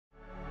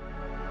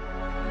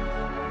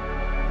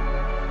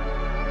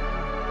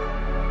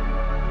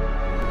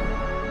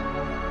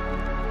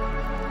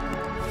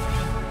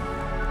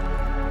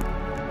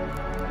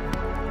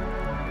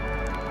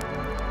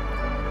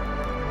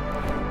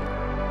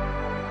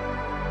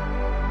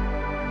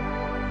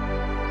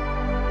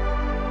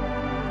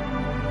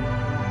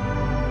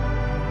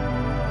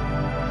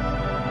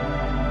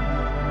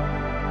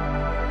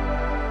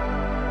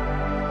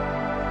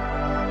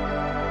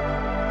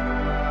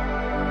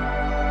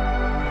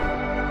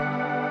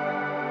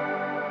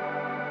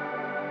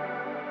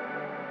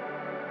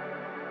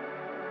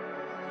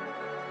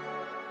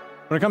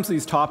When it comes to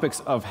these topics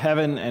of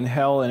heaven and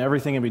hell and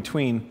everything in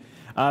between,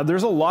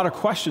 there's a lot of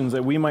questions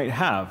that we might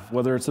have,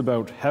 whether it's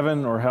about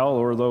heaven or hell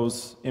or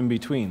those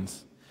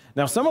in-betweens.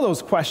 Now, some of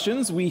those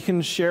questions we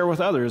can share with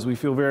others. We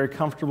feel very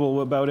comfortable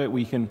about it.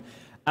 We can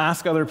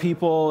ask other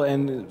people,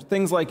 and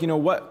things like,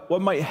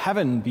 what might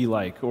heaven be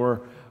like? Or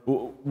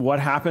what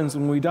happens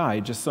when we die?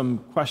 Just some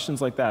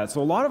questions like that.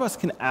 So a lot of us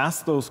can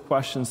ask those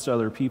questions to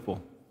other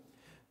people.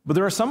 But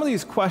there are some of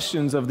these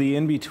questions of the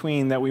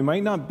in-between that we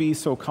might not be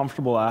so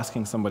comfortable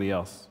asking somebody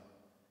else.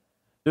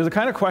 They're the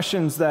kind of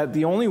questions that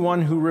the only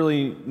one who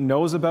really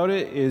knows about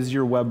it is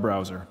your web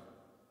browser.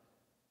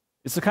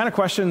 It's the kind of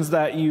questions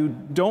that you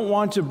don't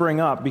want to bring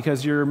up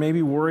because you're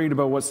maybe worried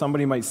about what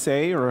somebody might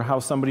say or how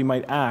somebody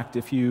might act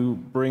if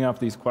you bring up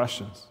these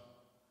questions.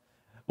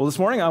 Well, this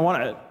morning I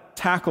want to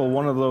tackle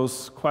one of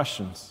those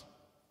questions.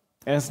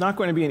 And it's not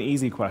going to be an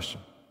easy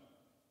question.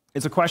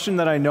 It's a question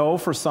that I know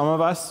for some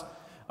of us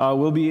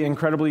will be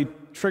incredibly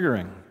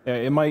triggering.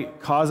 It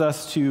might cause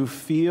us to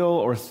feel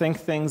or think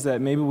things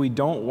that maybe we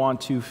don't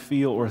want to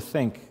feel or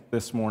think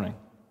this morning.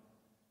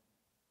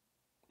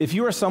 If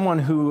you are someone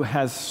who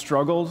has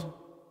struggled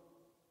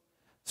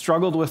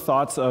with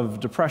thoughts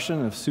of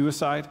depression, of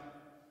suicide,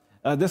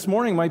 this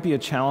morning might be a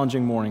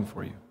challenging morning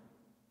for you.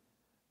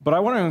 But I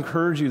want to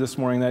encourage you this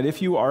morning that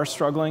if you are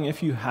struggling,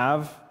 if you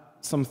have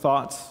some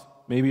thoughts,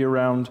 maybe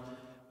around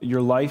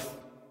your life,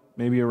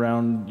 maybe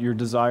around your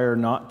desire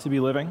not to be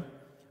living,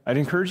 I'd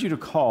encourage you to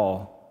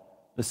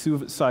call the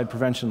suicide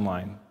prevention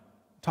line.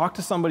 Talk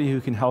to somebody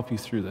who can help you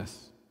through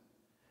this.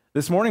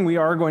 This morning we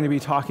are going to be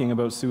talking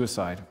about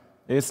suicide.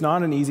 It's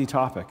not an easy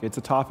topic. It's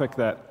a topic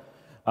that,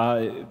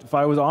 if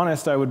I was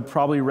honest, I would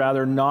probably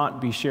rather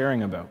not be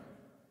sharing about.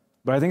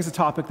 But I think it's a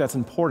topic that's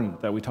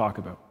important that we talk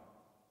about.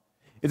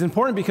 It's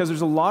important because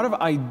there's a lot of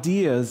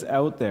ideas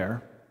out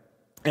there,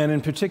 and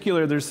in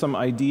particular, there's some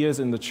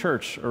ideas in the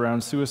church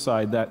around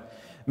suicide that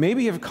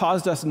maybe have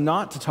caused us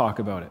not to talk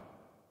about it.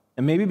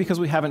 And maybe because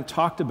we haven't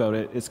talked about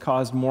it, it's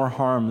caused more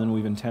harm than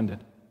we've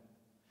intended.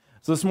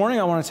 So this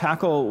morning I want to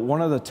tackle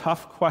one of the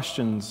tough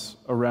questions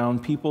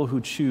around people who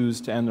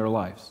choose to end their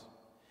lives.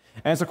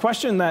 And it's a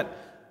question that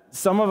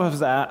some of us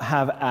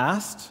have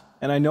asked,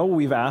 and I know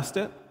we've asked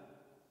it.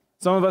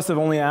 Some of us have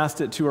only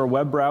asked it to our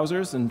web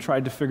browsers and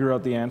tried to figure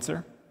out the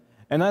answer.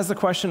 And that's the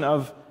question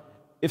of,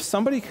 if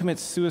somebody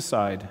commits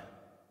suicide,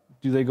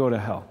 do they go to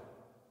hell?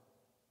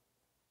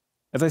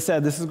 As I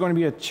said, this is going to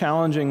be a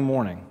challenging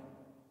morning.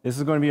 This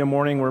is going to be a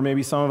morning where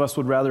maybe some of us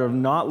would rather have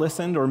not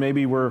listened, or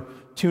maybe we're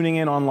tuning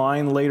in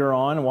online later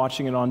on and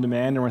watching it on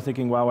demand, and we're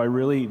thinking, wow, I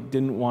really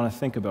didn't want to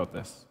think about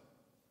this.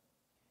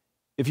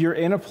 If you're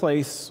in a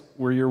place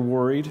where you're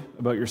worried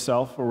about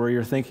yourself, or where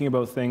you're thinking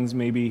about things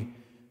maybe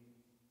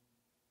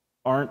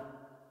aren't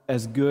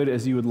as good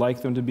as you would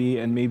like them to be,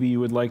 and maybe you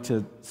would like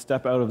to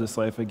step out of this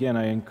life, again,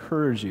 I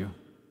encourage you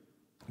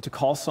to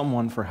call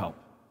someone for help.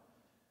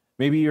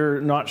 Maybe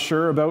you're not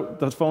sure about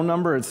the phone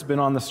number, it's been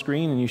on the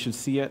screen and you should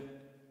see it,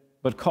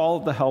 but call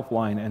the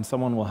helpline and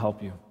someone will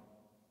help you.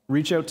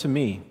 Reach out to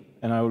me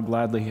and I would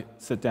gladly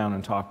sit down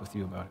and talk with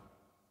you about it.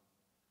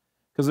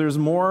 Because there's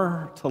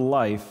more to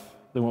life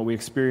than what we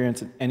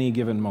experience at any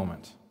given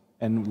moment,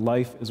 and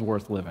life is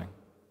worth living.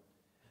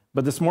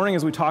 But this morning,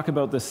 as we talk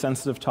about this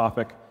sensitive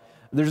topic,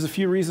 there's a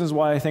few reasons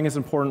why I think it's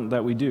important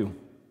that we do.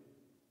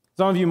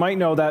 Some of you might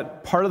know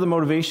that part of the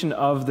motivation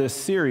of this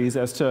series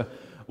as to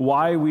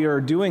why we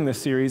are doing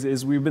this series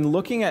is we've been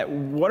looking at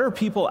what are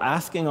people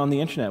asking on the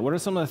internet? What are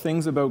some of the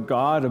things about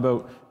God,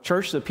 about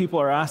church that people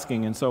are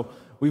asking? And so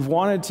we've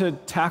wanted to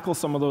tackle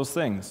some of those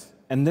things.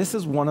 And this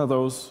is one of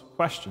those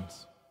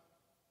questions.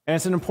 And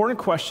it's an important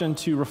question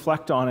to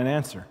reflect on and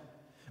answer.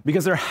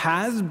 Because there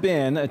has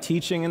been a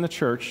teaching in the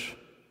church,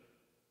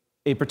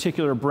 a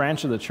particular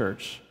branch of the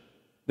church,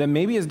 that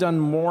maybe has done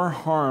more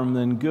harm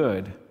than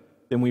good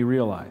than we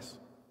realize.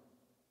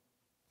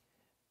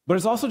 But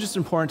it's also just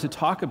important to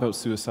talk about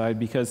suicide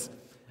because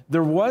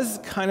there was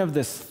kind of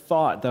this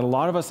thought that a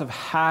lot of us have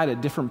had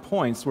at different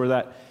points where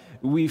that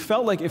we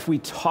felt like if we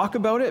talk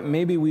about it,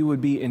 maybe we would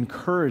be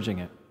encouraging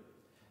it.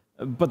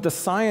 But the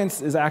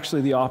science is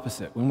actually the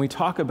opposite. When we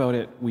talk about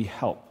it, we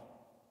help.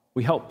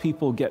 We help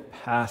people get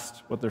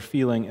past what they're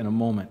feeling in a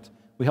moment.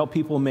 We help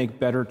people make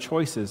better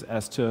choices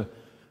as to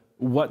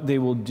what they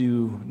will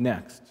do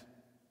next.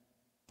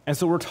 And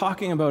so we're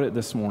talking about it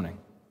this morning.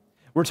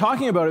 We're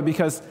talking about it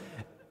because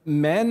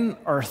men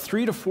are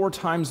 3 to 4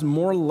 times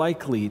more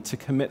likely to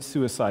commit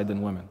suicide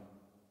than women.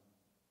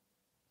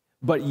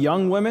 But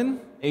young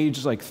women,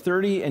 aged like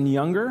 30 and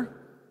younger,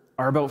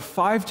 are about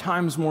 5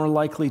 times more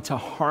likely to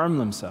harm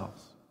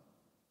themselves.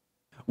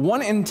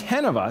 1 in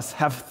 10 of us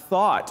have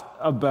thought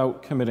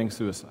about committing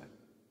suicide.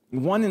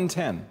 1 in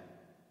 10.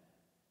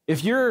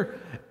 If you're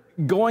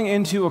going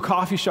into a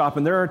coffee shop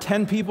and there are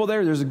 10 people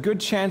there, there's a good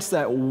chance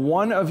that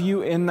one of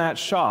you in that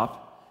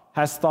shop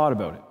has thought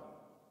about it.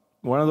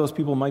 One of those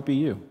people might be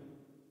you.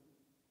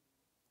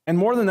 And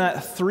more than that,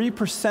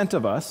 3%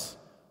 of us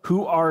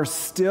who are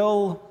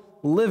still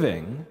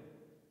living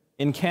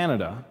in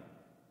Canada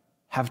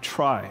have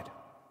tried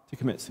to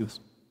commit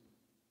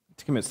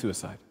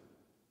suicide.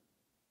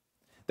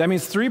 That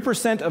means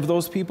 3% of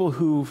those people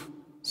who've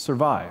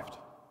survived.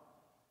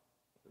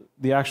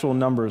 The actual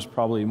number is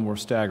probably more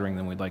staggering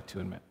than we'd like to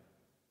admit.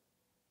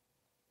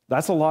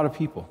 That's a lot of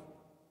people.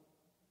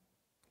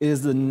 It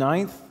is the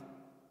 9th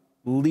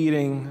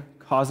leading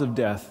cause of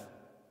death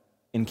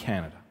in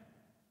Canada.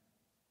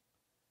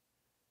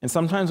 And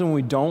sometimes when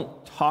we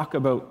don't talk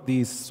about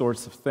these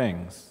sorts of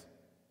things,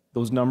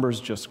 those numbers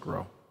just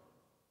grow.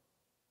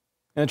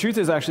 And the truth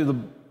is, actually, the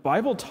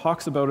Bible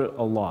talks about it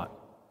a lot.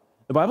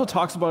 The Bible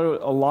talks about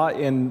it a lot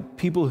in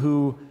people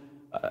who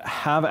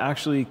have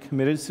actually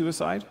committed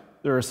suicide.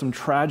 There are some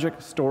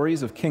tragic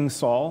stories of King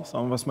Saul,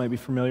 some of us might be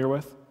familiar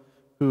with,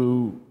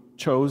 who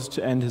chose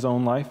to end his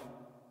own life.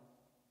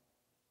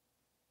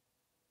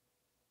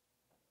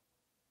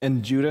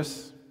 And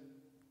Judas,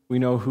 we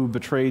know, who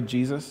betrayed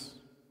Jesus,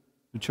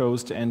 who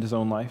chose to end his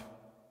own life.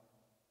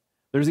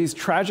 There's these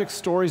tragic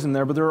stories in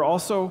there, but there are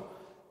also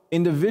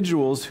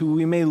individuals who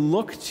we may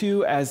look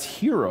to as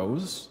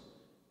heroes,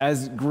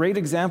 as great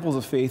examples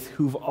of faith,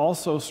 who've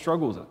also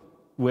struggled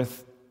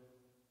with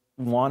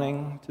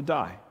wanting to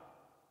die.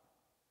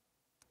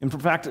 In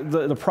fact,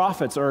 the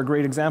prophets are a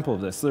great example of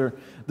this. There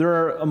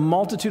are a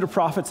multitude of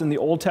prophets in the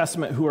Old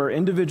Testament who are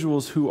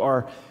individuals who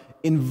are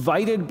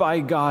invited by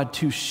God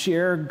to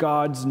share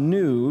God's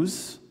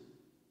news,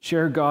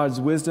 share God's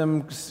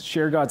wisdom,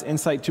 share God's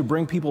insight to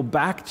bring people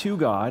back to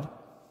God.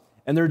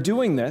 And they're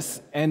doing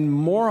this, and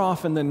more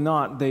often than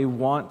not, they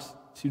want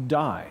to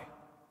die.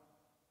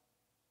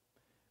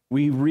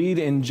 We read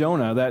in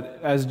Jonah that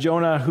as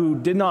Jonah, who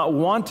did not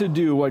want to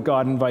do what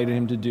God invited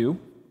him to do,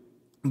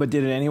 but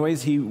did it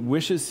anyways, he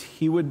wishes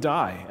he would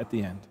die at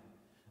the end.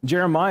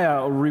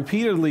 Jeremiah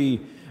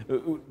repeatedly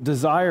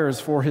desires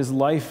for his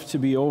life to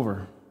be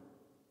over.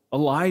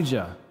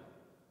 Elijah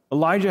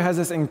has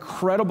this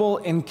incredible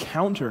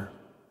encounter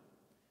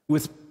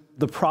with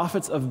the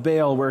prophets of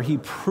Baal where he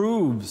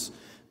proves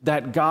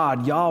that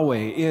God,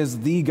 Yahweh,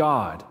 is the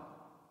God.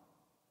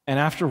 And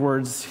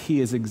afterwards, he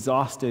is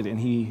exhausted and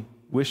he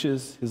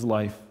wishes his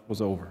life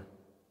was over.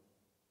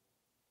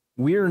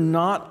 We're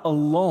not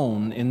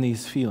alone in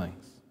these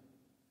feelings.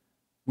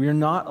 We are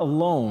not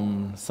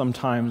alone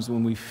sometimes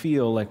when we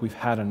feel like we've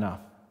had enough.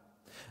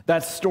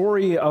 That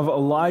story of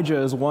Elijah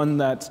is one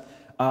that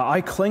I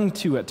cling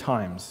to at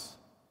times,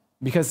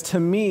 because to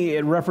me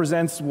it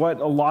represents what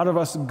a lot of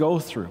us go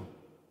through.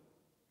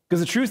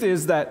 Because the truth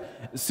is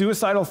that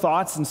suicidal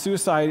thoughts and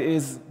suicide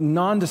is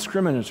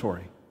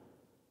non-discriminatory.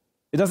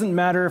 It doesn't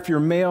matter if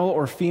you're male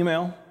or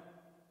female.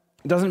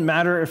 It doesn't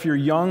matter if you're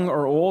young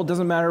or old. It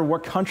doesn't matter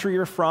what country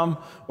you're from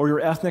or your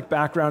ethnic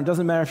background. It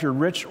doesn't matter if you're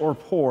rich or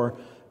poor.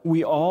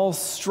 We all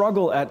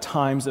struggle at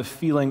times of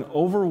feeling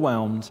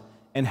overwhelmed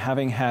and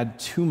having had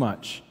too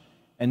much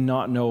and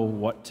not know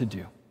what to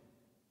do.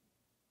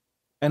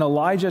 And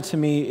Elijah, to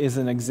me, is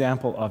an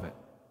example of it.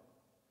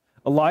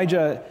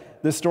 Elijah,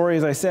 the story,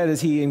 as I said,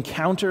 is he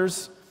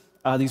encounters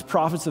these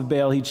prophets of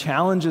Baal. He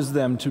challenges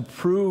them to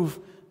prove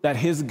that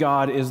his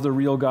God is the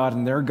real God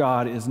and their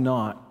God is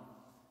not.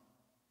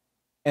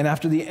 And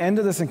after the end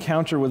of this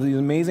encounter with these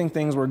amazing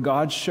things where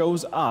God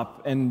shows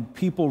up and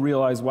people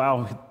realize,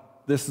 wow,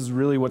 this is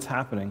really what's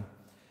happening,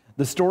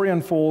 the story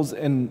unfolds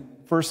in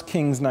 1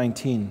 Kings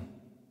 19.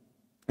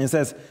 It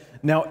says,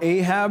 now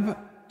Ahab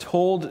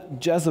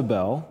told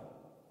Jezebel,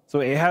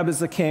 so Ahab is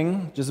the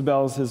king,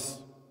 Jezebel is his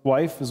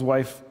wife. His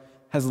wife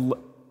has,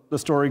 the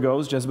story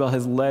goes, Jezebel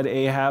has led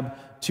Ahab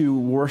to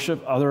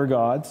worship other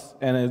gods,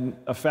 and in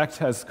effect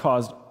has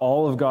caused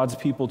all of God's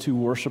people to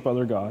worship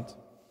other gods.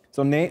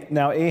 So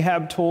now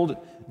Ahab told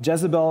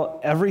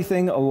Jezebel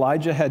everything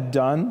Elijah had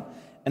done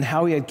and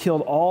how he had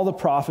killed all the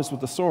prophets with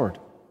the sword.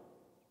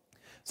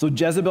 So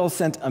Jezebel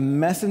sent a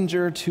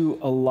messenger to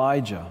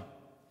Elijah.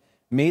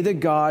 May the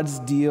gods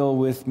deal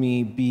with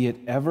me, be it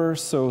ever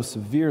so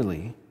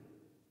severely,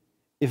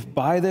 if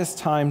by this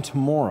time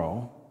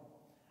tomorrow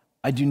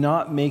I do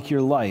not make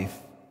your life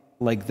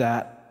like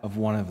that of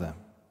one of them.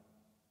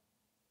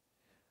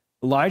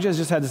 Elijah has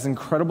just had this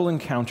incredible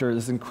encounter,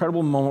 this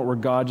incredible moment where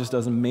God just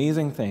does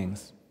amazing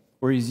things,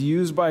 where he's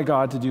used by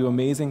God to do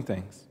amazing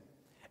things,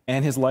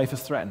 and his life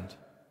is threatened.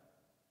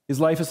 His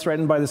life is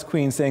threatened by this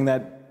queen saying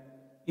that,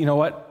 you know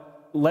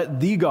what,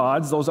 let the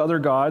gods, those other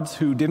gods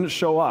who didn't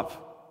show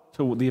up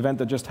to the event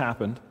that just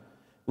happened,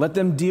 let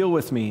them deal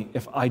with me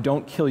if I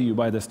don't kill you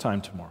by this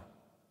time tomorrow.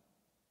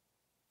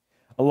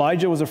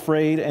 Elijah was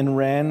afraid and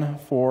ran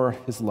for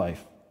his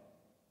life.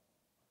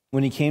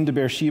 When he came to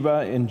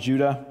Beersheba in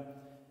Judah,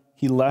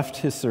 he left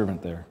his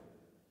servant there,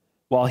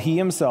 while he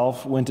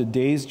himself went a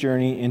day's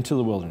journey into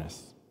the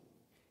wilderness.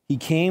 He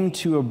came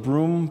to a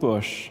broom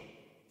bush,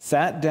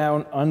 sat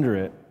down under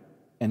it,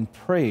 and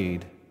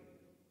prayed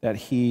that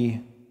he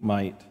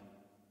might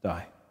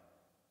die.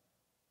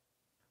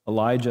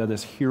 Elijah,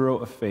 this hero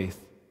of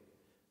faith,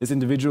 this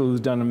individual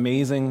who's done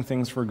amazing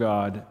things for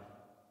God,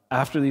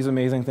 after these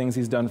amazing things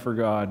he's done for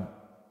God,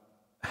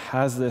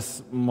 has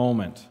this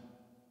moment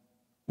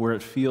where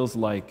it feels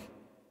like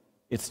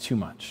it's too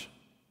much,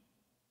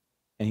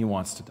 and he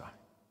wants to die.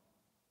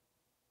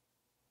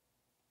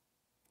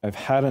 I've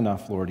had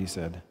enough, Lord, he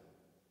said.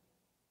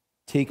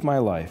 Take my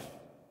life,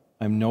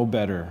 I'm no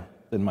better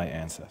than my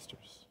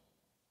ancestors.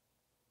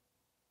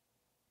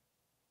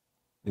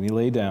 Then he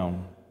lay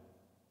down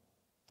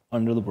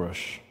under the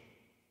bush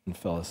and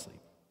fell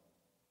asleep.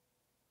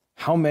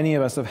 How many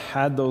of us have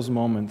had those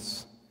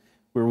moments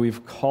where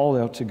we've called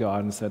out to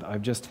God and said,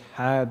 I've just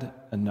had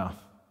enough.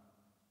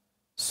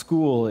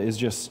 School is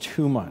just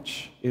too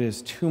much. It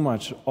is too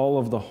much. All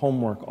of the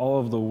homework, all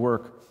of the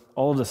work,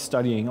 all of the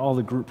studying, all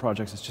the group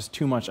projects, it's just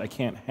too much. I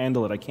can't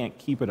handle it. I can't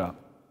keep it up.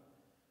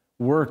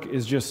 Work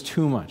is just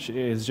too much. It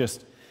is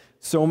just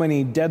so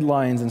many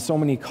deadlines and so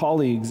many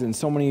colleagues and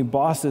so many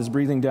bosses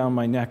breathing down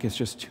my neck. It's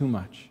just too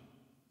much.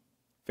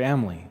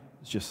 Family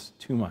is just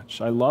too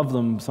much. I love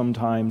them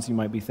sometimes, you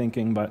might be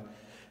thinking, but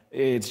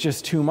it's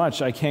just too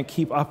much. I can't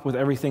keep up with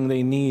everything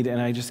they need,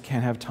 and I just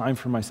can't have time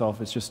for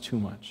myself. It's just too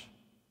much.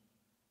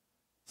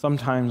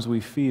 Sometimes we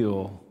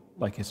feel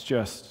like it's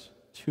just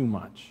too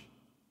much,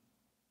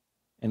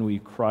 and we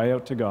cry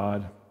out to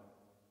God,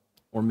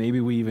 or maybe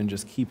we even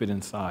just keep it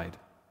inside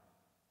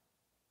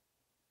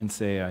and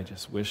say, I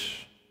just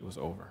wish it was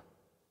over.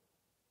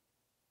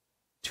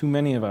 Too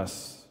many of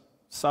us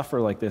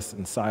suffer like this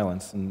in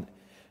silence, and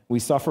we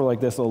suffer like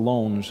this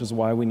alone, which is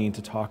why we need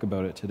to talk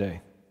about it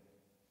today.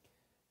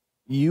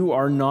 You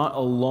are not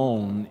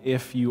alone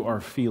if you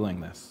are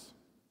feeling this.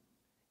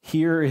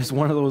 Here is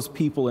one of those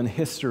people in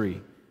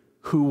history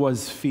who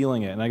was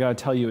feeling it. And I got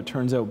to tell you, it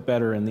turns out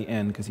better in the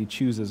end because he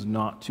chooses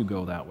not to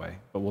go that way.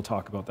 But we'll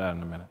talk about that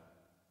in a minute.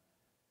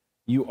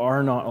 You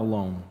are not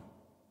alone.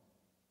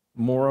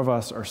 More of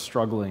us are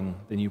struggling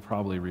than you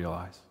probably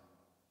realize.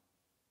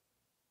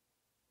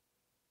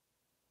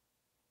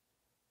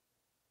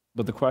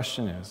 But the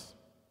question is,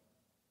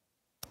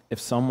 if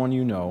someone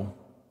you know,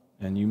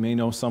 and you may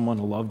know someone,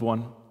 a loved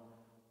one,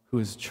 who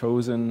has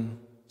chosen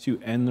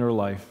to end their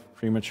life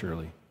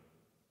prematurely,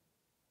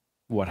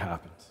 what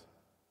happens?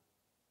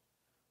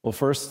 Well,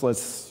 first,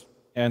 let's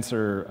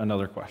answer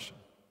another question.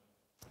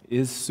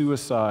 Is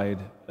suicide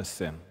a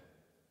sin?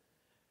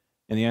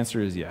 And the answer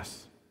is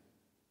yes.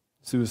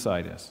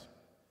 Suicide is.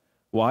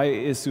 Why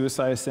is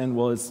suicide a sin?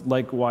 Well, it's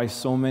like why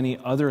so many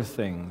other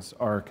things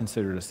are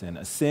considered a sin.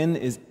 A sin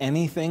is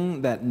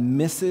anything that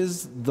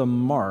misses the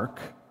mark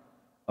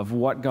of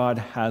what God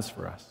has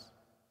for us.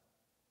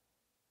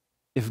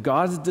 If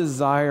God's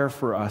desire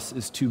for us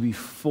is to be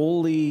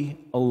fully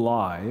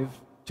alive,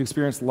 to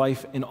experience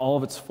life in all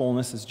of its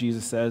fullness, as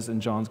Jesus says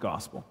in John's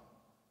Gospel,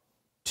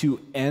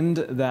 to end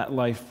that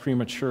life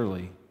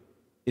prematurely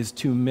is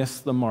to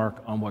miss the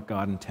mark on what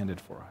God intended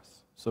for us.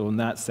 So in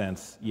that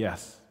sense,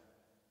 yes,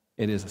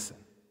 it is a sin.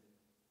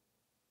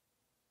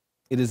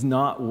 It is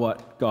not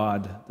what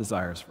God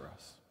desires for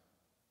us.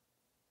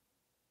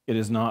 It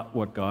is not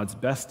what God's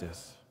best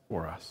is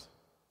for us.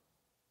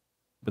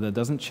 But that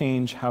doesn't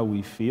change how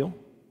we feel,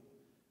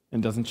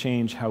 and doesn't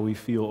change how we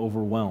feel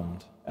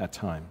overwhelmed at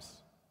times.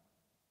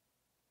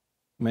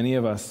 Many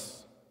of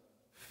us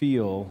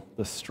feel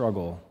the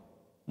struggle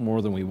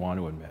more than we want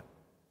to admit.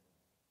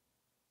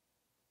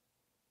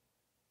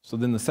 So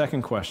then the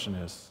second question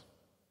is,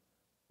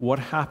 what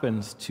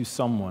happens to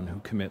someone who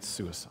commits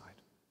suicide?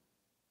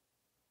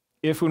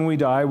 If when we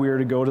die, we are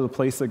to go to the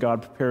place that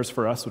God prepares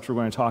for us, which we're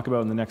going to talk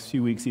about in the next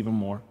few weeks even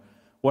more,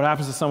 what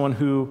happens to someone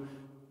who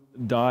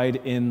died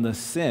in the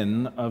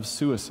sin of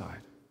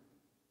suicide?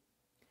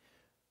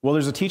 Well,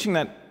 there's a teaching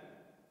that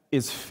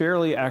is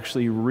fairly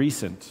actually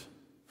recent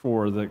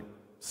for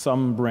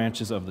some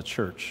branches of the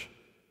church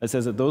that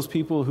says that those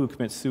people who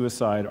commit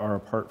suicide are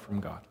apart from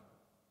God.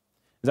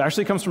 It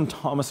actually comes from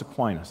Thomas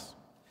Aquinas.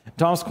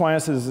 Thomas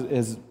Aquinas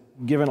has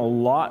given a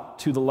lot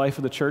to the life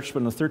of the church, but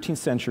in the 13th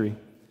century,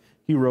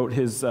 he wrote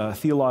his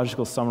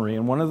theological summary,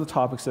 and one of the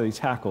topics that he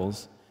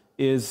tackles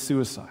is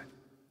suicide.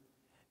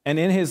 And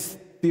in his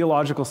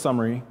theological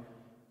summary,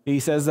 he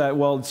says that,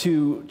 well,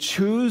 to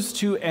choose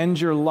to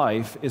end your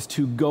life is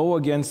to go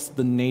against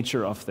the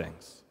nature of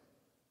things,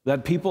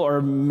 that people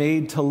are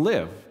made to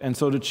live, and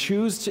so to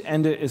choose to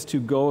end it is to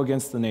go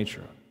against the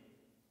nature of it.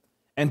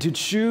 And to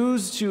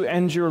choose to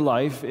end your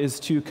life is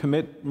to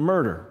commit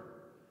murder,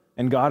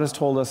 and God has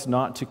told us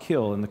not to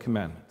kill in the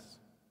commandments.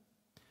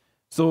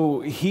 So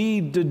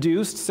he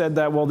said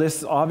that, well,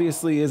 this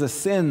obviously is a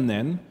sin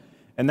then,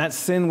 and that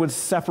sin would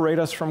separate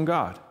us from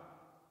God.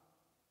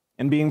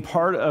 And being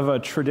part of a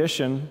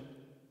tradition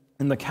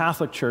in the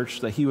Catholic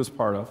Church that he was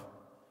part of,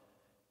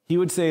 he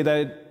would say that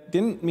it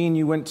didn't mean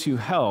you went to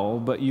hell,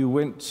 but you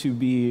went to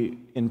be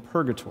in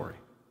purgatory.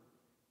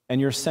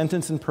 And your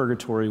sentence in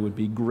purgatory would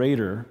be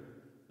greater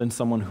than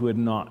someone who had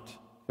not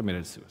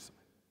committed suicide.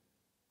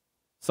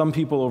 Some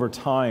people over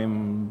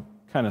time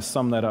kind of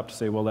sum that up to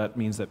say, well, that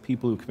means that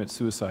people who commit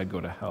suicide go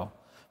to hell.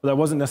 But that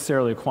wasn't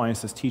necessarily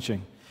Aquinas'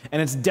 teaching.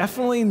 And it's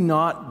definitely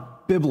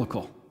not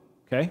biblical,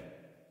 okay?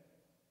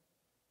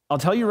 I'll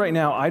tell you right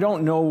now, I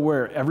don't know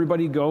where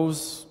everybody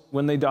goes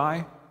when they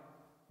die,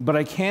 but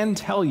I can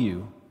tell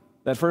you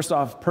that first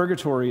off,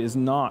 purgatory is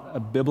not a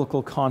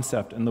biblical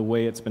concept in the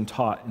way it's been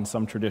taught in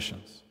some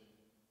traditions.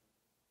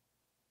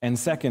 And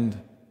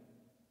second,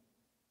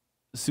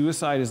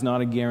 suicide is not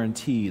a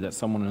guarantee that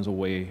someone is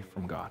away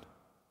from God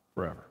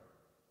forever.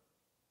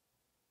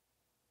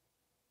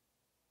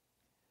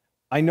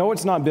 I know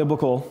it's not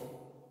biblical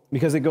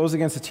because it goes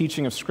against the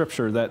teaching of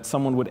Scripture that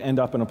someone would end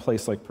up in a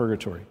place like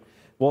purgatory.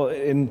 Well,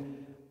 in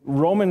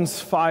Romans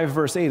 5,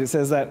 verse 8, it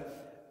says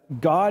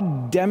that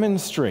God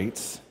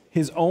demonstrates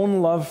his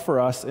own love for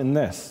us in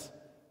this.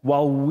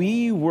 While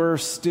we were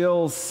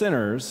still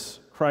sinners,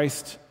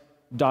 Christ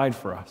died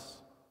for us.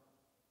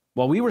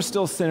 While we were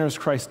still sinners,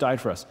 Christ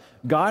died for us.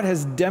 God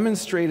has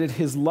demonstrated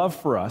his love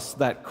for us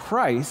that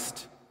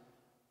Christ,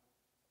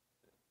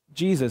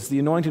 Jesus, the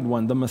anointed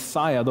one, the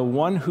Messiah, the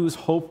one whose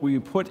hope we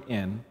put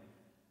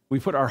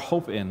our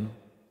hope in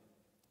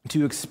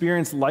to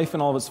experience life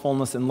in all of its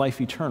fullness and life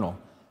eternal,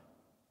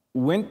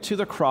 went to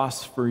the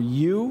cross for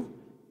you,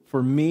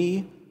 for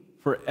me,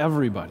 for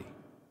everybody.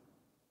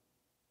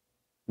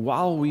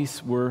 While we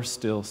were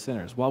still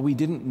sinners, while we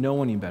didn't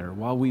know any better,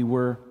 while we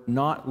were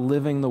not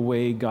living the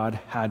way God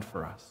had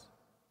for us.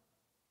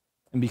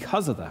 And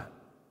because of that,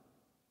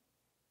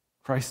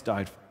 Christ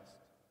died for us.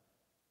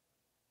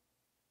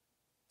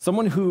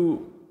 Someone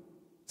who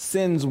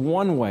sins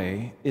one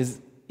way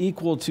is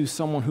equal to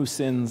someone who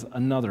sins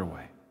another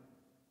way.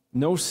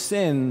 No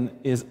sin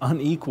is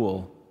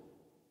unequal,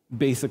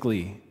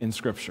 basically, in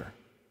Scripture.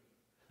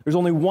 There's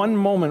only one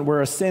moment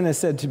where a sin is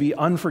said to be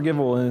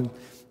unforgivable, and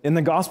in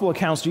the gospel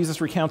accounts,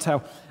 Jesus recounts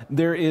how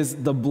there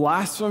is the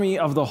blasphemy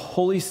of the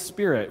Holy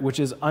Spirit, which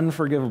is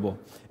unforgivable.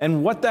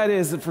 And what that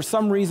is, for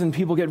some reason,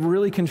 people get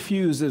really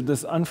confused at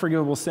this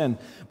unforgivable sin.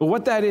 But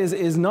what that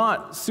is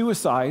not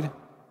suicide.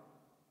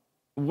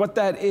 What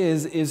that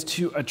is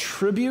to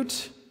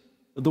attribute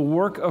the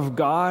work of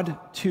God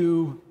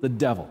to the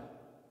devil.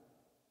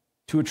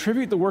 To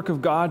attribute the work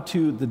of God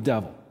to the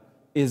devil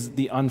is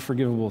the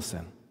unforgivable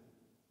sin.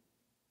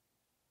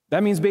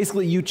 That means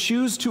basically you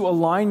choose to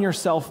align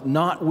yourself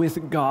not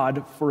with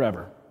God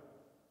forever.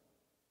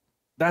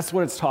 That's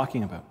what it's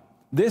talking about.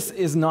 This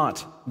is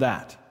not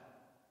that.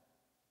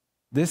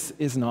 This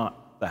is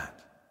not that.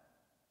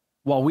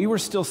 While we were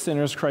still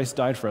sinners, Christ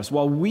died for us.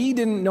 While we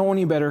didn't know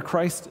any better,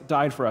 Christ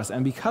died for us.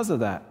 And because of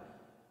that,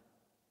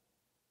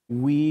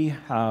 we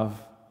have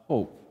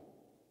hope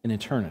in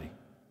eternity.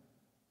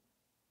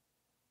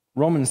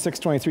 Romans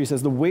 6:23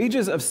 says, "The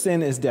wages of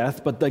sin is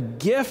death, but the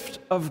gift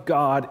of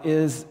God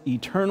is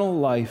eternal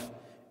life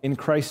in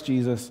Christ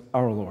Jesus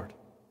our Lord."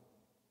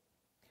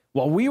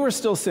 While we were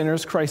still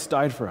sinners, Christ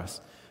died for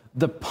us.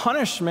 The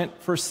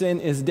punishment for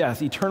sin is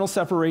death. Eternal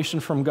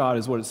separation from God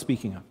is what it's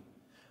speaking of.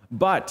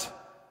 But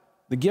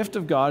the gift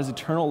of God is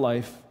eternal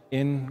life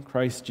in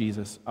Christ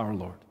Jesus our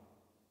Lord.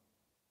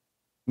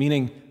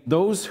 Meaning,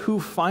 those who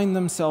find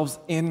themselves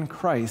in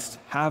Christ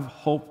have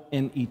hope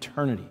in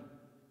eternity.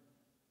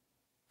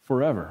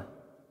 Forever.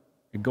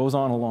 It goes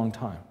on a long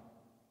time.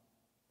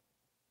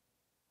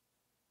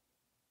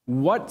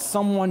 What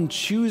someone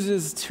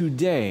chooses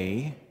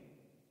today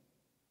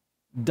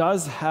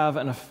does have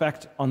an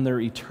effect on their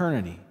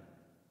eternity,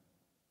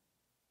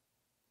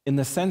 in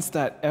the sense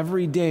that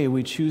every day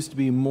we choose to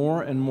be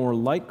more and more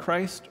like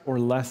Christ or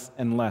less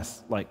and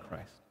less like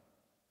Christ.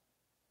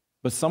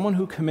 But someone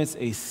who commits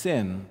a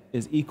sin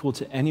is equal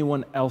to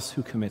anyone else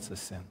who commits a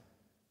sin.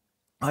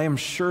 I am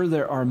sure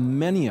there are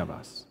many of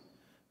us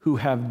who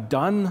have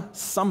done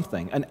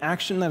something, an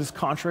action that is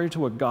contrary to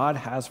what God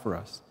has for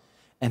us,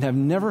 and have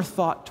never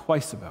thought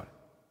twice about it.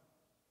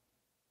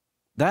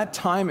 That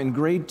time in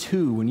grade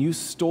 2 when you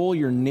stole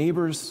your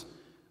neighbor's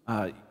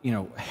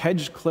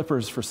hedge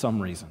clippers for some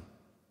reason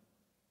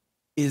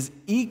is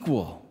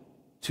equal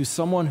to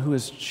someone who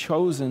has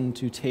chosen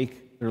to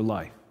take their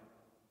life.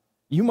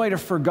 You might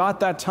have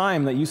forgot that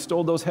time that you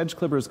stole those hedge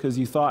clippers because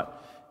you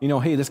thought,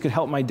 hey, this could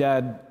help my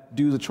dad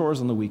do the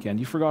chores on the weekend.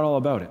 You forgot all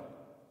about it.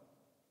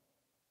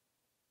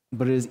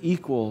 But it is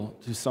equal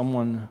to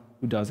someone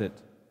who does it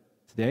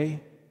today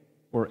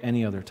or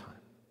any other time.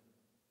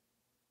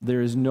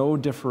 There is no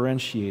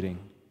differentiating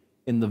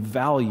in the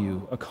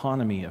value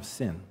economy of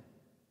sin.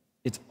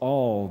 It's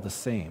all the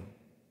same.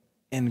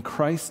 And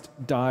Christ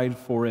died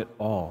for it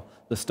all.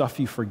 The stuff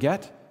you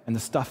forget and the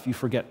stuff you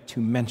forget to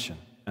mention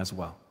as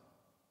well.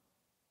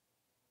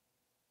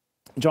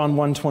 John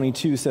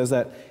 1:22 says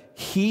that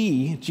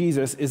he,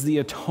 Jesus, is the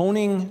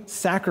atoning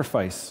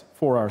sacrifice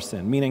for our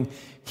sin, meaning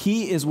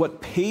he is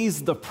what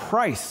pays the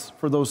price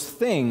for those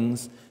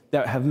things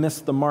that have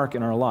missed the mark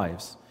in our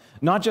lives.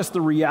 Not just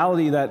the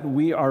reality that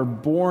we are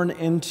born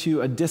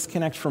into a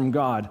disconnect from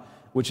God,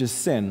 which is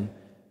sin,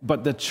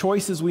 but the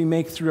choices we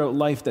make throughout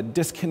life that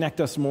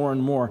disconnect us more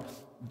and more.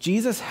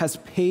 Jesus has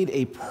paid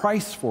a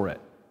price for it.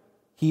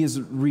 He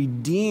has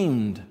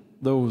redeemed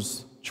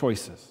those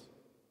choices.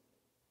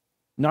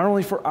 Not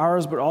only for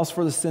ours, but also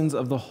for the sins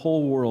of the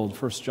whole world,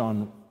 1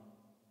 John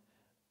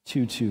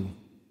 2:2.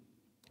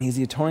 He's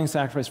the atoning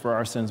sacrifice for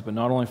our sins, but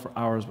not only for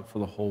ours, but for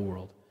the whole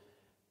world.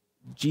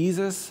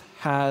 Jesus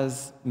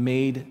has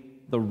made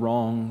the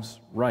wrongs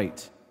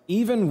right,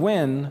 even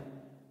when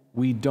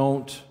we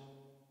don't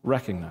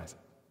recognize it.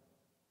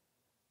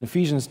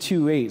 Ephesians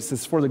 2:8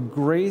 says, For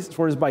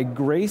it is by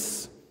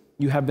grace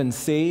you have been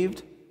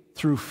saved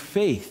through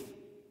faith.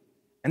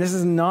 And this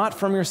is not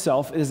from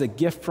yourself, it is a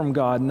gift from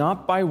God,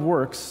 not by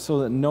works,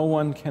 so that no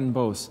one can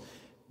boast.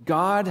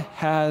 God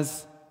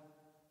has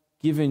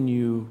given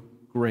you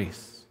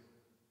grace.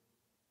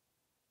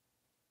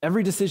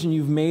 Every decision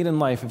you've made in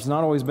life has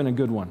not always been a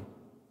good one.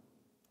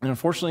 And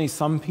unfortunately,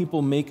 some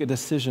people make a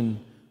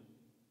decision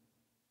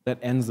that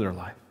ends their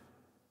life.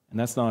 And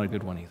that's not a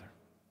good one either.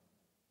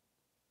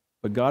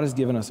 But God has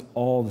given us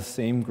all the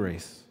same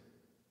grace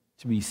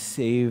to be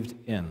saved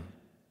in,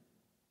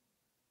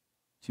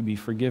 to be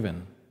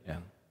forgiven in.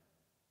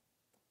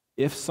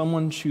 If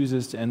someone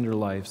chooses to end their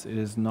lives, it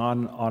is not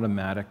an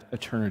automatic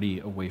eternity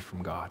away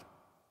from God.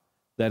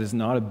 That is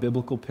not a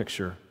biblical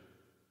picture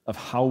of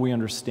how we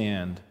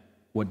understand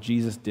what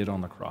Jesus did on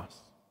the cross.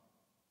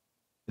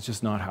 It's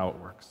just not how it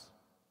works.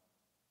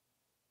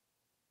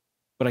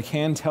 But I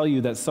can tell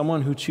you that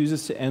someone who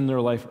chooses to end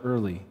their life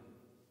early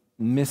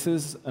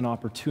misses an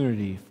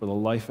opportunity for the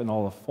life in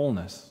all of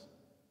fullness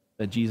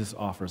that Jesus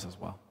offers as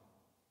well.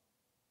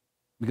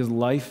 Because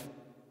life,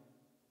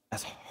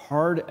 as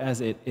hard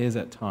as it is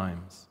at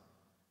times,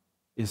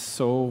 is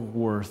so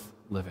worth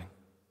living.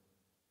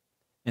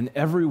 And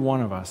every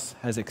one of us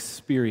has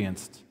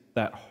experienced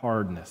that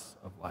hardness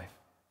of life,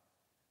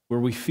 where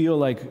we feel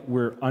like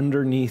we're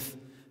underneath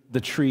the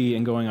tree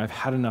and going, I've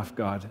had enough,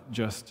 God,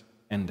 just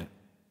end it.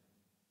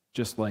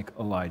 Just like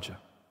Elijah.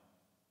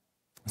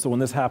 So when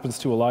this happens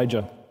to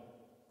Elijah,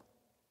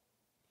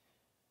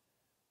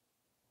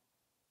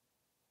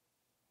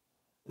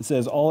 it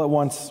says, all at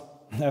once,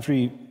 after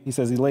he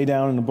says he lay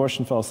down in a bush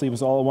and fell asleep, it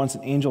was all at once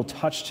an angel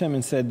touched him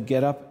and said,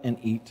 get up and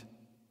eat.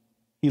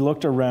 He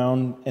looked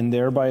around, and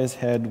there by his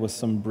head was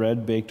some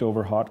bread baked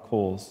over hot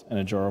coals and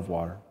a jar of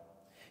water.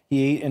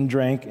 He ate and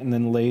drank and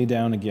then lay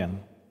down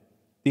again.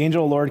 The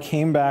angel of the Lord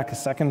came back a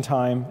second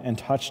time and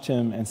touched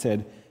him and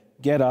said,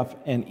 get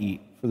up and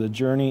eat, for the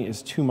journey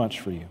is too much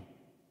for you.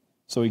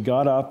 So he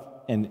got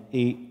up and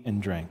ate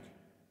and drank.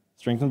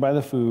 Strengthened by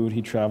the food,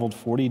 he traveled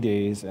 40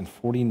 days and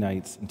 40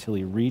 nights until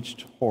he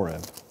reached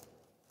Horeb,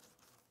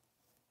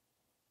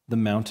 the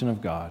mountain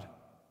of God.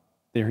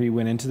 There he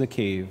went into the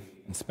cave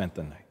and spent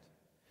the night.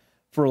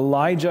 For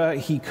Elijah,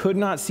 he could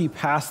not see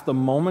past the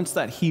moments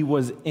that he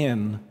was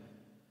in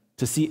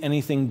to see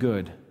anything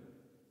good,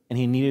 and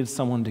he needed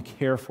someone to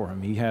care for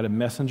him. He had a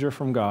messenger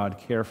from God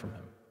care for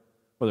him,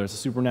 whether it's a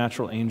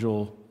supernatural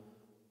angel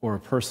or a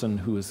person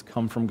who has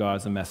come from God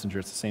as a messenger.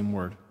 It's the same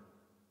word.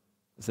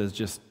 It says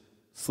just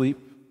sleep,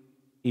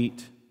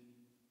 eat,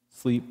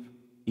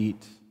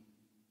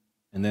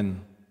 and then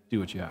do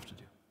what you have to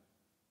do.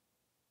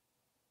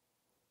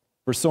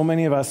 For so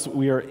many of us,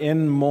 we are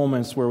in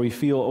moments where we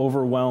feel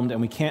overwhelmed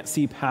and we can't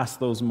see past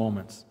those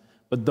moments.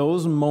 But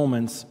those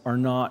moments are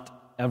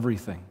not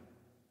everything.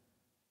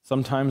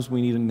 Sometimes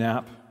we need a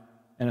nap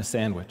and a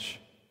sandwich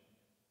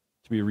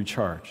to be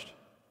recharged,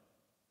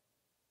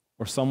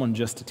 or someone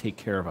just to take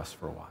care of us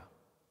for a while.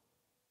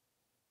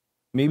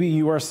 Maybe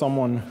you are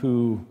someone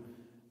who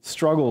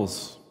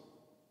struggles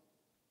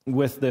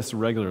with this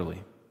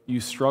regularly. You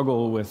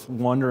struggle with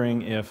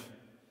wondering if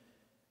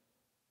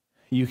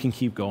you can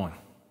keep going.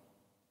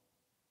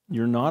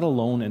 You're not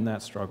alone in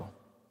that struggle.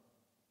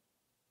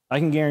 I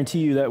can guarantee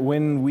you that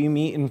when we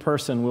meet in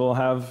person, we'll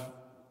have,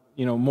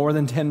 more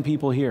than 10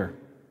 people here.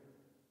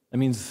 That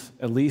means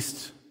at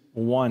least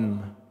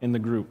one in the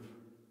group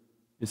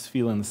is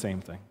feeling the same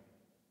thing.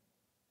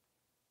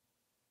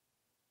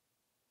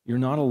 You're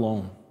not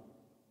alone.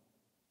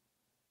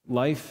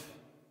 Life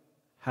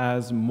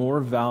has more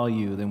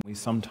value than we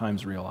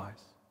sometimes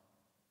realize.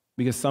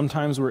 Because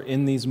sometimes we're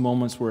in these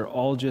moments where it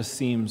all just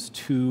seems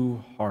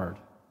too hard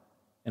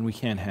and we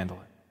can't handle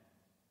it.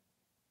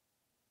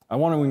 I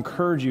want to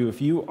encourage you,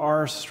 if you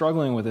are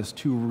struggling with this,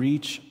 to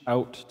reach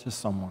out to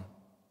someone.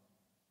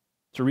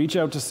 To reach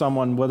out to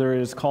someone, whether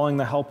it is calling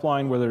the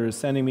helpline, whether it is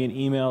sending me an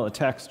email, a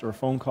text, or a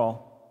phone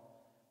call.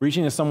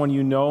 Reaching to someone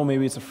you know,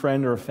 maybe it's a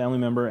friend or a family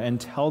member,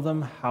 and tell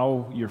them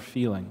how you're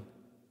feeling.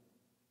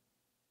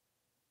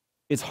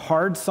 It's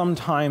hard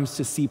sometimes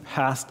to see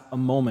past a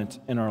moment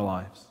in our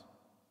lives.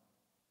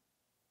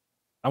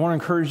 I want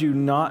to encourage you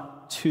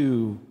not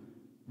to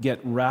get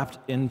wrapped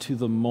into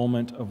the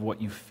moment of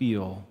what you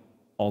feel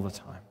all the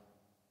time.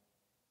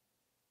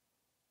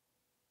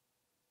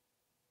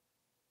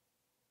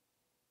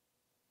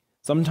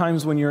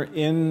 Sometimes when you're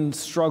in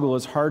struggle,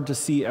 it's hard to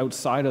see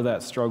outside of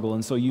that struggle,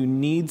 and so you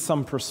need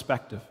some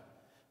perspective.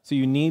 So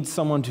you need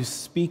someone to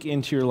speak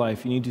into your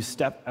life. You need to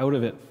step out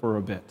of it for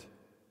a bit,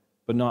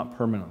 but not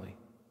permanently.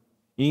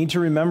 You need to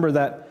remember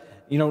that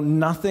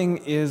nothing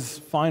is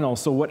final.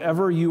 So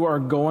whatever you are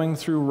going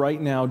through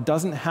right now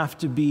doesn't have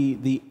to be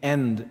the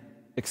end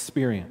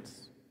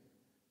experience.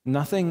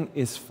 Nothing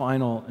is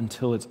final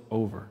until it's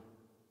over.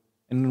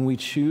 And when we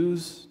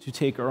choose to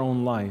take our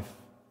own life,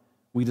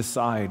 we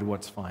decide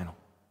what's final.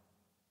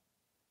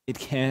 It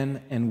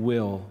can and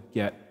will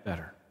get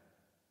better.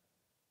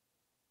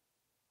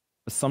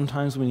 But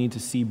sometimes we need to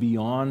see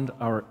beyond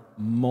our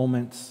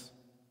moments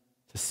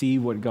to see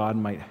what God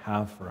might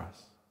have for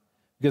us.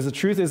 Because the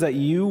truth is that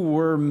you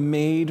were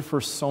made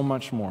for so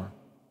much more.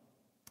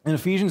 In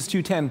Ephesians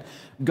 2:10,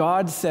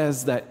 God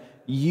says that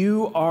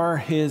you are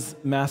his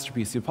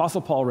masterpiece. The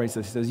Apostle Paul writes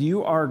this. He says,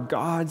 you are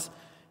God's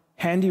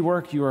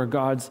handiwork. You are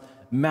God's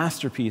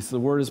masterpiece. The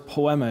word is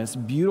poema. It's a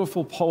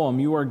beautiful poem.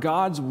 You are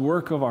God's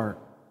work of art.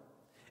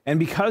 And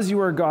because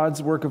you are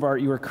God's work of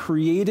art, you are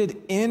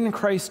created in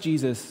Christ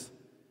Jesus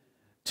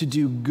to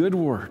do good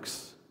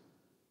works,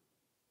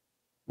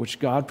 which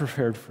God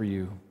prepared for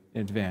you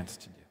in advance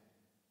to do.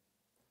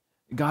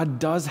 God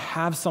does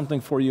have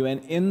something for you,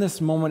 and in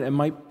this moment, it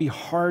might be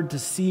hard to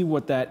see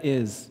what that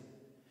is.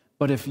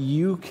 But if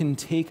you can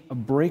take a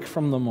break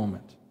from the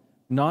moment,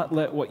 not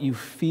let what you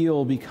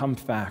feel become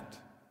fact,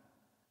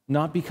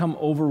 not become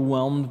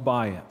overwhelmed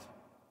by it,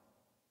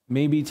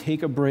 maybe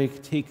take a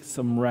break, take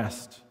some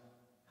rest,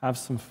 have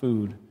some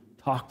food,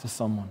 talk to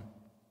someone.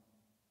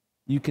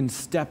 You can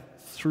step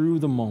through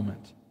the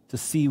moment to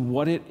see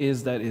what it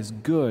is that is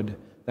good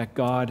that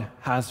God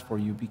has for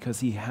you,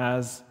 because he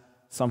has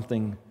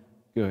something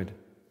good.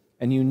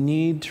 And you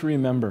need to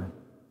remember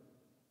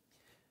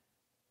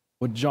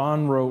what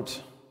John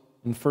wrote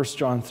in 1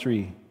 John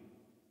 3,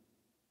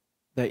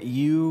 that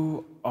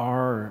you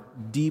are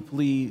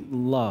deeply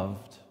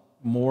loved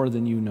more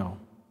than you know.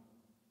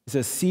 He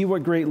says, "See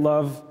what great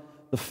love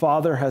the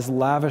Father has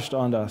lavished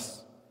on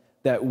us,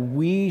 that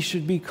we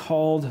should be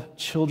called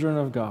children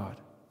of God.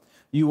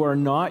 You are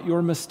not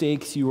your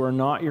mistakes. You are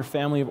not your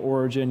family of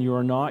origin. You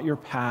are not your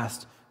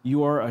past.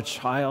 You are a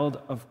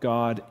child of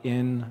God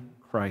in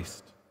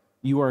Christ.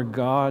 You are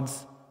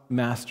God's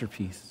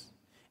masterpiece,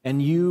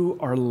 and you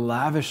are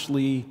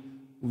lavishly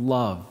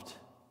loved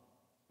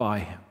by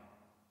him."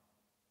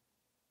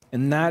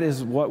 And that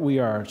is what we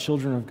are,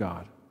 children of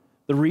God.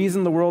 The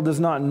reason the world does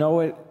not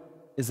know it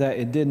is that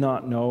it did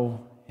not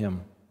know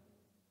him.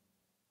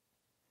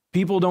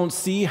 People don't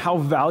see how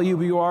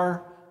valuable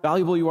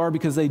you are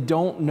because they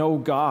don't know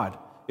God.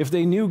 If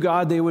they knew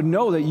God, they would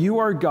know that you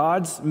are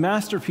God's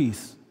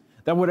masterpiece.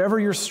 That whatever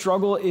your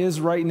struggle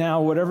is right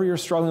now, whatever you're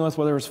struggling with,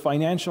 whether it's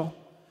financial,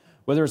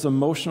 whether it's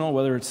emotional,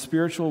 whether it's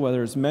spiritual,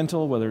 whether it's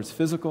mental, whether it's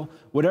physical,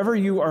 whatever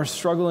you are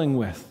struggling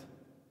with,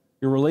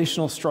 your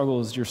relational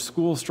struggles, your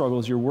school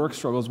struggles, your work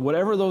struggles,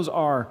 whatever those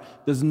are,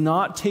 does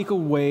not take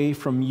away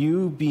from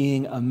you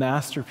being a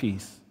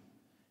masterpiece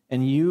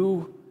and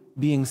you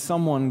being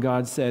someone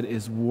God said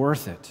is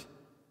worth it,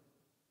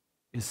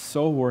 is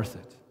so worth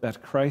it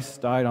that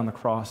Christ died on the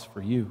cross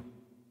for you,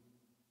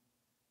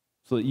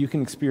 so that you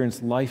can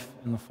experience life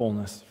in the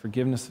fullness,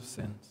 forgiveness of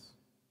sins,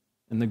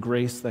 and the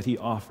grace that he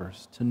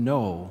offers to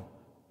know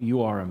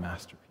you are a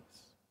masterpiece.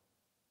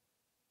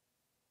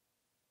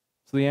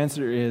 So the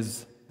answer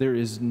is, there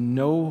is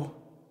no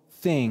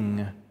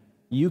thing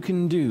you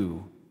can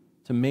do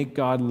to make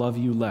God love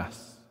you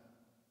less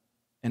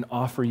and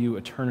offer you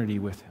eternity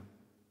with him.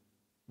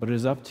 But it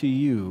is up to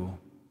you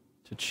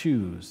to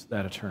choose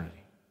that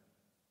eternity.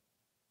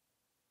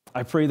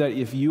 I pray that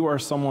if you are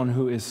someone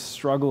who is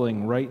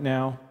struggling right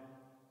now,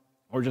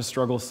 or just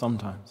struggles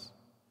sometimes,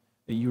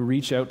 that you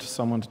reach out to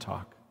someone to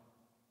talk.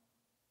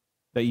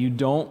 That you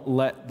don't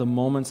let the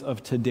moments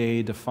of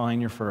today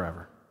define your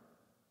forever.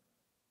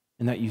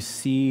 And that you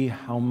see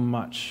how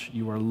much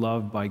you are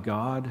loved by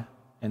God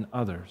and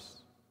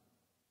others.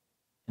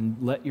 And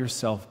let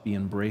yourself be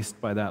embraced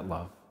by that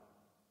love,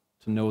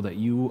 to know that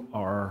you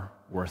are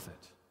worth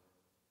it.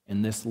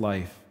 And this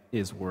life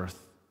is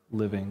worth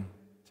living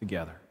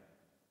together.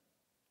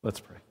 Let's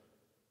pray.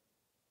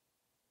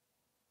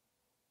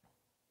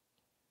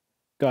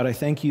 God, I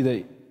thank you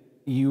that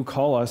you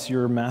call us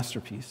your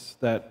masterpiece,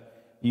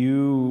 that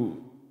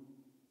you,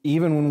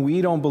 even when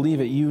we don't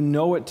believe it, you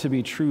know it to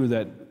be true,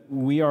 that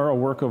we are a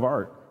work of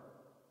art,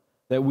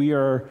 that we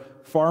are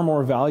far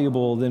more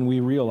valuable than we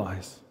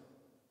realize.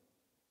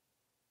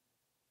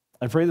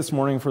 I pray this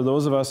morning for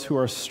those of us who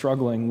are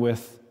struggling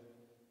with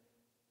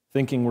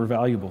thinking we're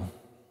valuable.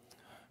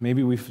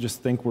 Maybe we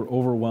just think we're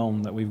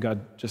overwhelmed, that we've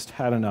just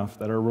had enough,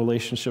 that our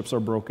relationships are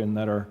broken,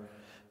 that our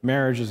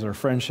marriages, our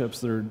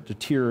friendships, they're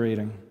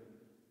deteriorating,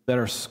 that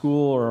our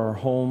school or our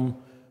home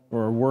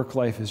or our work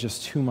life is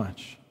just too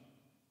much.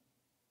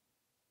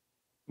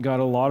 God,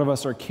 a lot of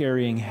us are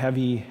carrying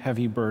heavy,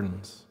 heavy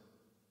burdens.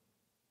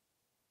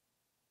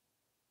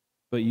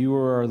 But you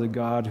are the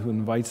God who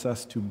invites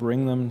us to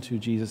bring them to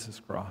Jesus'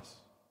 cross,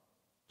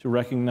 to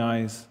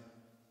recognize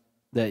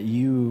that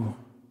you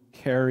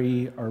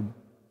carry our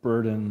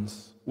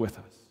burdens with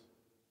us.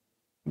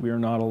 We are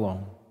not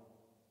alone.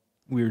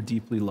 We are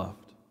deeply loved.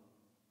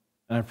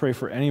 And I pray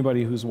for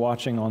anybody who's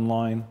watching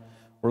online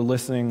or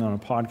listening on a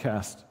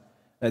podcast,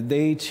 that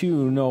they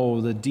too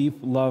know the deep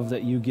love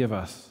that you give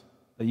us,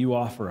 that you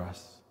offer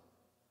us,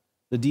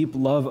 the deep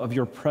love of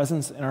your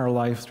presence in our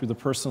life through the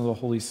person of the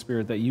Holy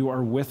Spirit, that you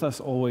are with us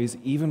always,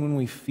 even when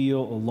we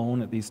feel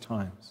alone at these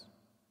times.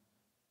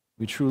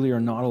 We truly are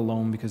not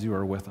alone because you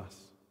are with us.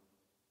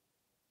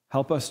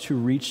 Help us to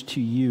reach to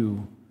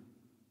you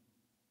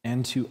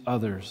and to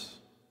others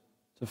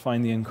to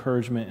find the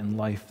encouragement in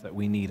life that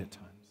we need at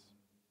times.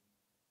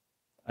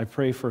 I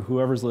pray for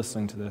whoever's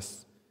listening to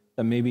this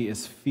that maybe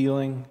is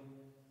feeling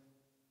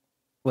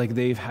like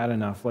they've had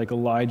enough, like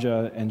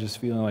Elijah, and just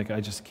feeling like,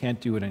 I just can't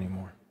do it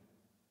anymore.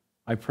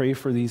 I pray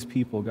for these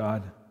people,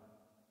 God,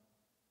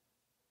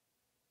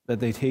 that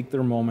they take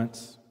their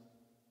moments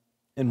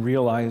and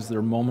realize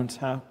their moments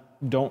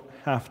don't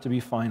have to be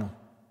final,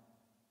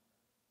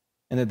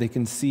 and that they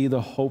can see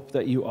the hope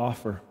that you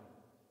offer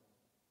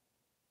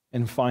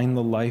and find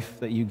the life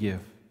that you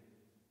give.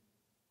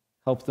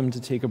 Help them to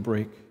take a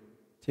break,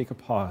 take a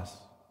pause,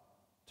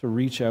 to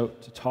reach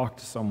out, to talk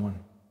to someone,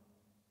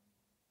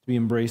 to be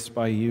embraced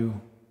by you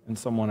and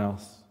someone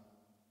else,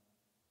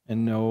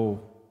 and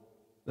know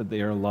that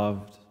they are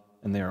loved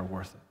and they are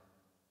worth it.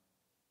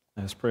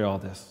 Let us pray all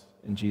this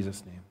in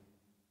Jesus' name.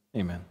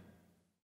 Amen.